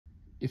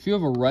If you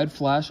have a red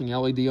flashing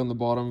LED on the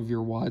bottom of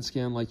your wide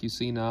scan like you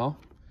see now,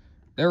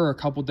 there are a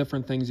couple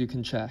different things you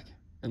can check,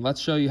 and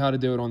let's show you how to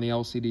do it on the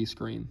LCD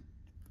screen.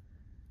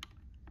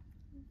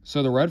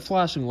 So the red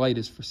flashing light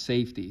is for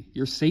safety.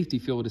 Your safety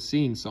field is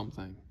seeing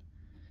something.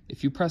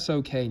 If you press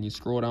OK and you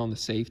scroll down to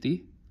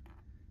safety,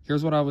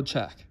 here's what I would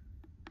check.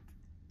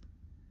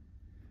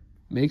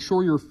 Make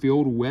sure your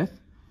field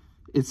width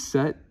is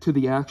set to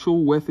the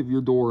actual width of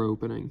your door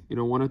opening. You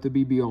don't want it to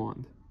be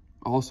beyond.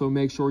 Also,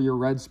 make sure your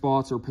red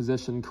spots are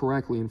positioned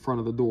correctly in front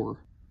of the door.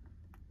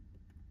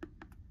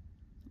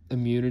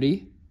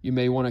 Immunity, you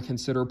may want to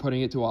consider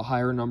putting it to a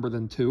higher number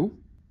than 2.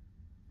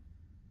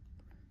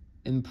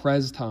 And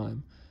pres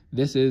time,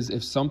 this is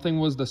if something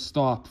was to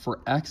stop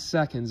for X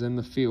seconds in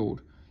the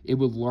field, it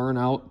would learn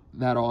out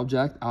that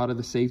object out of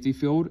the safety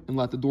field and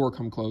let the door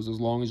come close as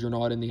long as you're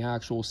not in the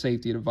actual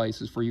safety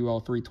devices for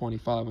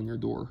UL325 on your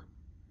door.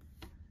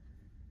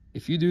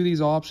 If you do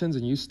these options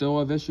and you still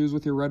have issues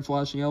with your red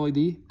flashing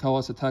LED, tell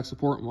us at tech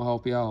support and we'll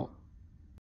help you out.